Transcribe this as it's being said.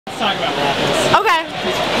talk about waffles. Okay,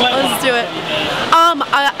 let's do it.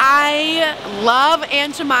 I love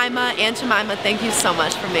Aunt Jemima. Aunt Jemima, thank you so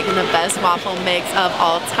much for making the best waffle mix of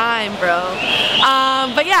all time, bro.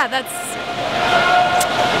 But yeah, that's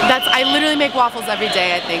I literally make waffles every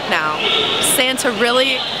day, I think now. Santa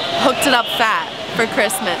really hooked it up fat for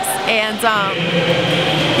Christmas, and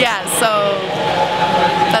yeah, so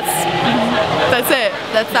that's it.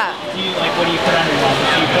 That's that. Do you like, what do you put on your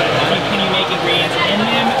waffles? Can you make ingredients in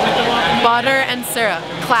them with the waffle? Butter and syrup,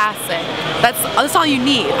 classic. That's all you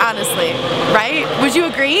need, honestly, right? Would you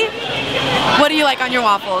agree? What do you like on your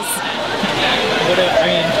waffles?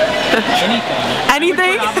 Anything.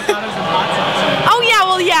 Anything? Oh yeah,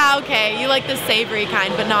 well yeah, okay. You like the savory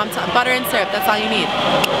kind, but no, I'm talking butter and syrup. That's all you need.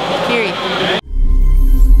 Period.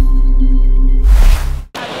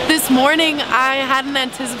 This morning I hadn't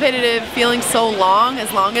anticipated it feeling so long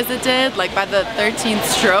as it did. Like by the 13th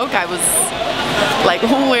stroke I was like,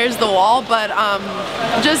 where's the wall? But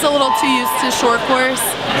just a little too used to short course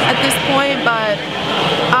at this point. But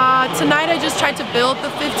tonight I just tried to build the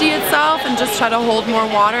 50 itself and just try to hold more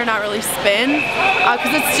water, not really spin,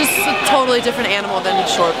 because it's just a totally different animal than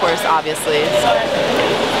short course, obviously.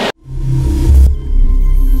 So.